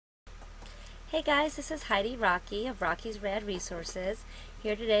Hey guys, this is Heidi Rocky of Rocky's Rad Resources,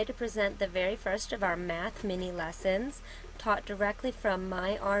 here today to present the very first of our math mini lessons taught directly from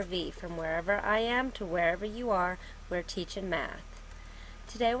my RV. From wherever I am to wherever you are, we're teaching math.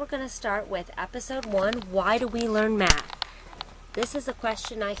 Today we're going to start with episode 1, Why do we learn math? This is a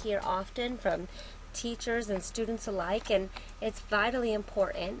question I hear often from teachers and students alike, and it's vitally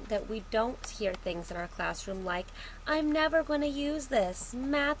important that we don't hear things in our classroom like, I'm never going to use this.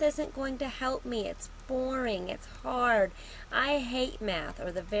 Math isn't going to help me. It's boring. It's hard. I hate math.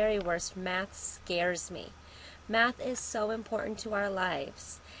 Or the very worst, math scares me. Math is so important to our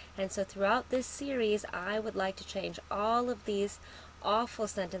lives. And so throughout this series, I would like to change all of these awful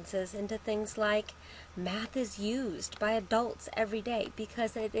sentences into things like, math is used by adults every day,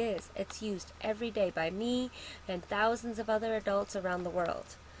 because it is. It's used every day by me and thousands of other adults around the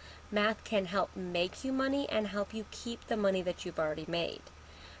world. Math can help make you money and help you keep the money that you've already made.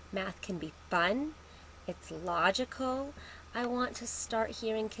 Math can be fun. It's logical. I want to start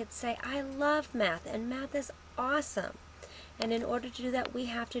hearing kids say, I love math, and math is awesome. And in order to do that, we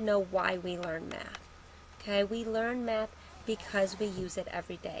have to know why we learn math. Okay, we learn math because we use it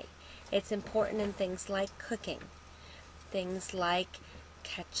every day. It's important in things like cooking, things like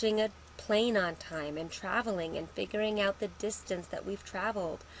catching a plane on time and traveling and figuring out the distance that we've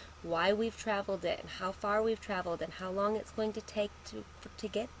traveled, why we've traveled it, and how far we've traveled, and how long it's going to take to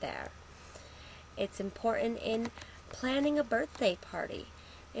get there. It's important in planning a birthday party.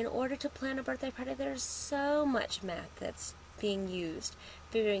 In order to plan a birthday party, there's so much math that's being used.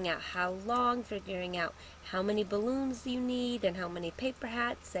 Figuring out how long, figuring out how many balloons you need, and how many paper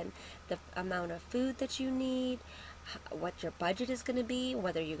hats, and the amount of food that you need, what your budget is going to be,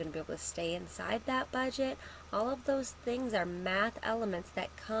 whether you're going to be able to stay inside that budget. All of those things are math elements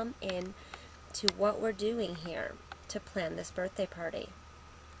that come in to what we're doing here to plan this birthday party.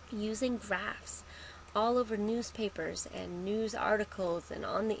 Using graphs. All over newspapers and news articles and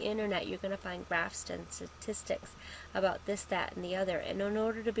on the internet, you're going to find graphs and statistics about this, that, and the other. And in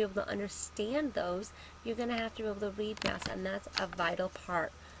order to be able to understand those, you're going to have to be able to read math, and that's a vital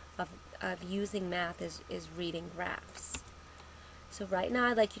part of using math is reading graphs. So right now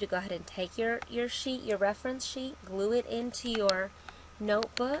I'd like you to go ahead and take your sheet, your reference sheet, glue it into your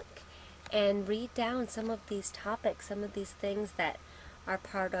notebook, and read down some of these topics, some of these things that are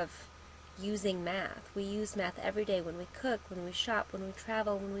part of using math. We use math every day when we cook, when we shop, when we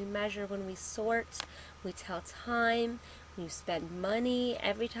travel, when we measure, when we sort, we tell time, when you spend money.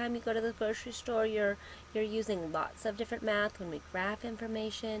 Every time you go to the grocery store, you're using lots of different math. When we graph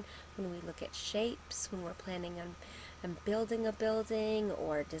information, when we look at shapes, when we're planning on building a building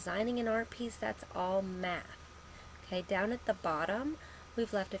or designing an art piece, that's all math. Okay, down at the bottom,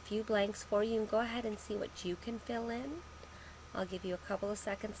 we've left a few blanks for you, and go ahead and see what you can fill in. I'll give you a couple of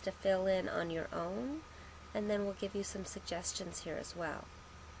seconds to fill in on your own, and then we'll give you some suggestions here as well.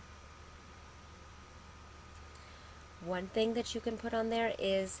 One thing that you can put on there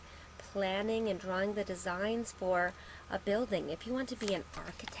is planning and drawing the designs for a building. If you want to be an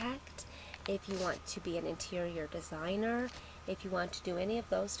architect, if you want to be an interior designer, if you want to do any of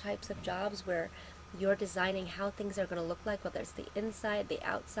those types of jobs where you're designing how things are going to look like, whether it's the inside, the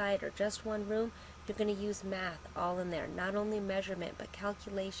outside, or just one room, you're going to use math all in there. Not only measurement, but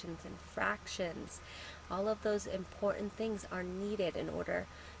calculations and fractions. All of those important things are needed in order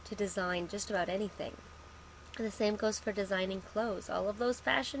to design just about anything. And the same goes for designing clothes. All of those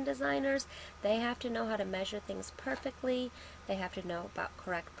fashion designers, they have to know how to measure things perfectly. They have to know about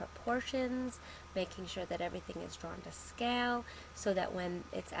correct proportions, making sure that everything is drawn to scale, so that when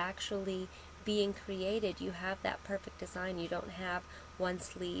it's actually being created, you have that perfect design. You don't have one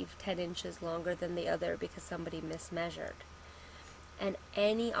sleeve 10 inches longer than the other because somebody mismeasured. And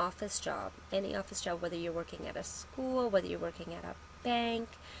any office job, whether you're working at a school, whether you're working at a bank,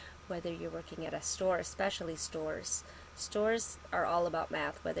 whether you're working at a store, especially stores. Stores are all about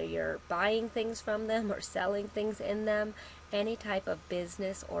math, whether you're buying things from them or selling things in them. Any type of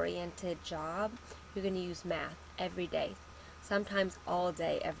business-oriented job, you're going to use math every day, sometimes all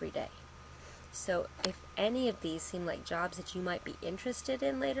day, every day. So if any of these seem like jobs that you might be interested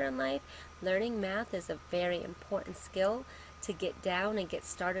in later in life, learning math is a very important skill to get down and get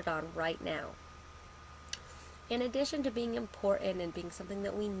started on right now. In addition to being important and being something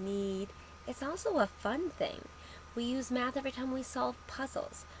that we need, it's also a fun thing. We use math every time we solve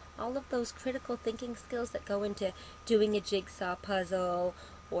puzzles. All of those critical thinking skills that go into doing a jigsaw puzzle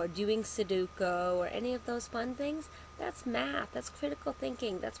or doing Sudoku or any of those fun things, that's math, that's critical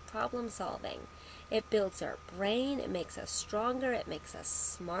thinking, that's problem solving. It builds our brain, it makes us stronger, it makes us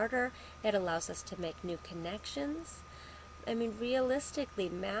smarter, it allows us to make new connections. I mean, realistically,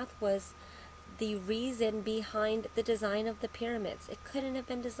 math was the reason behind the design of the pyramids. It couldn't have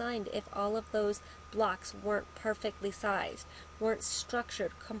been designed if all of those blocks weren't perfectly sized, weren't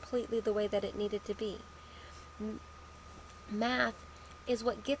structured completely the way that it needed to be. Math is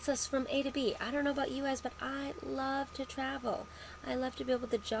what gets us from A to B. I don't know about you guys, but I love to travel. I love to be able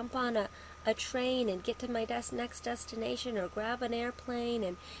to jump on a train and get to my next destination, or grab an airplane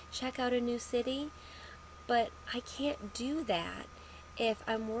and check out a new city. But I can't do that if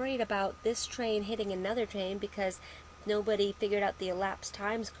I'm worried about this train hitting another train because nobody figured out the elapsed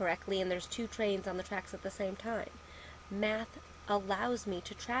times correctly and there's two trains on the tracks at the same time. Math allows me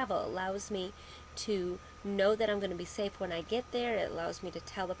to travel, allows me to know that I'm going to be safe when I get there. It allows me to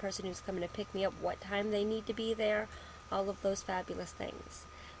tell the person who's coming to pick me up what time they need to be there. All of those fabulous things.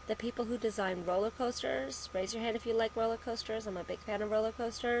 The people who design roller coasters, raise your hand if you like roller coasters. I'm a big fan of roller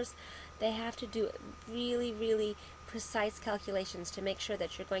coasters. They have to do really, really precise calculations to make sure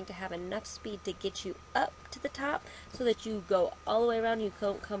that you're going to have enough speed to get you up to the top so that you go all the way around. You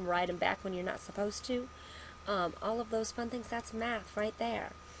don't come riding back when you're not supposed to. All of those fun things, that's math right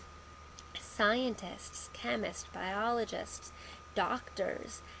there. Scientists, chemists, biologists,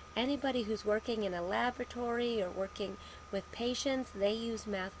 doctors, anybody who's working in a laboratory or working with patients, they use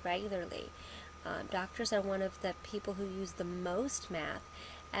math regularly. Doctors are one of the people who use the most math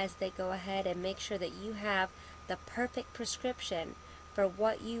as they go ahead and make sure that you have the perfect prescription for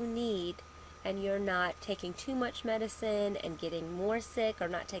what you need, and you're not taking too much medicine and getting more sick, or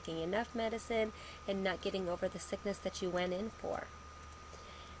not taking enough medicine and not getting over the sickness that you went in for.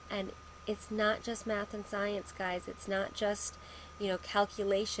 And it's not just math and science, guys. It's not just,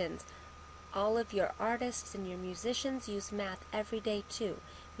 calculations. All of your artists and your musicians use math every day too.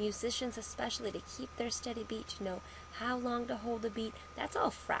 Musicians especially, to keep their steady beat, to know how long to hold a beat. That's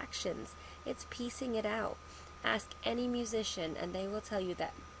all fractions. It's piecing it out. Ask any musician and they will tell you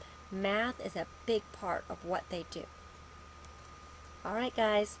that math is a big part of what they do. Alright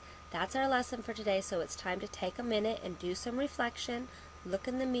guys, that's our lesson for today, so it's time to take a minute and do some reflection. Look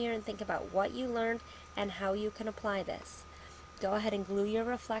in the mirror and think about what you learned and how you can apply this. Go ahead and glue your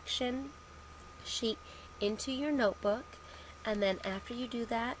reflection sheet into your notebook, and then after you do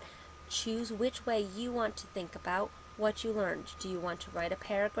that, choose which way you want to think about what you learned. Do you want to write a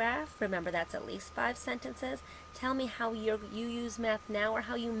paragraph? Remember, that's at least 5 sentences. Tell me how you use math now, or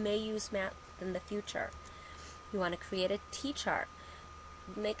how you may use math in the future. You want to create a T-chart.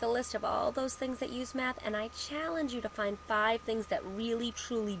 Make a list of all those things that use math, and I challenge you to find 5 things that really,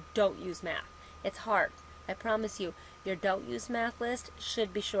 truly don't use math. It's hard. I promise you, your don't use math list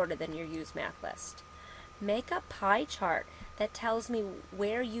should be shorter than your use math list. Make a pie chart that tells me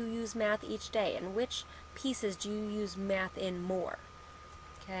where you use math each day and which pieces do you use math in more.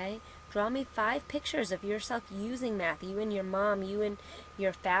 Okay? Draw me 5 pictures of yourself using math, you and your mom, you and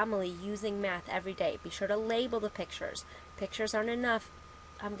your family using math every day. Be sure to label the pictures. Pictures aren't enough.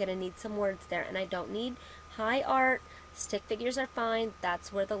 I'm going to need some words there, and I don't need high art. Stick figures are fine.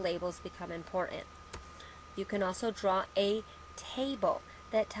 That's where the labels become important. You can also draw a table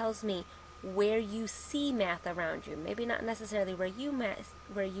that tells me where you see math around you. Maybe not necessarily where you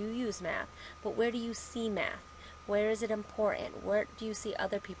use math, but where do you see math? Where is it important? Where do you see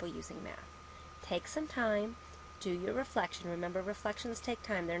other people using math? Take some time, do your reflection. Remember, reflections take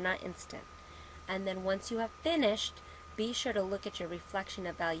time, they're not instant. And then once you have finished, be sure to look at your reflection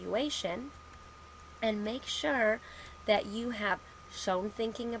evaluation and make sure that you have shown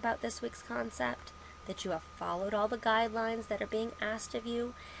thinking about this week's concept, that you have followed all the guidelines that are being asked of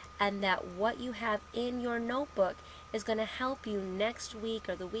you, and that what you have in your notebook is going to help you next week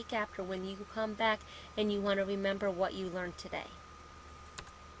or the week after when you come back and you want to remember what you learned today.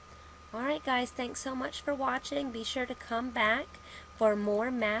 Alright guys, thanks so much for watching. Be sure to come back for more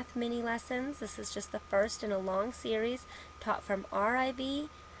math mini lessons. This is just the first in a long series taught from RIV,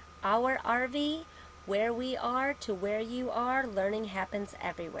 our RV, where we are to where you are. Learning happens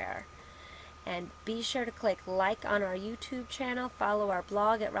everywhere. And be sure to click like on our YouTube channel, follow our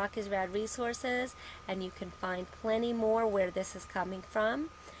blog at Rocky's Rad Resources, and you can find plenty more where this is coming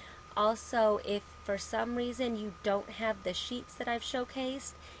from. Also, if for some reason you don't have the sheets that I've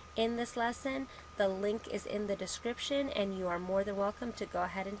showcased in this lesson, the link is in the description and you are more than welcome to go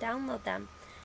ahead and download them.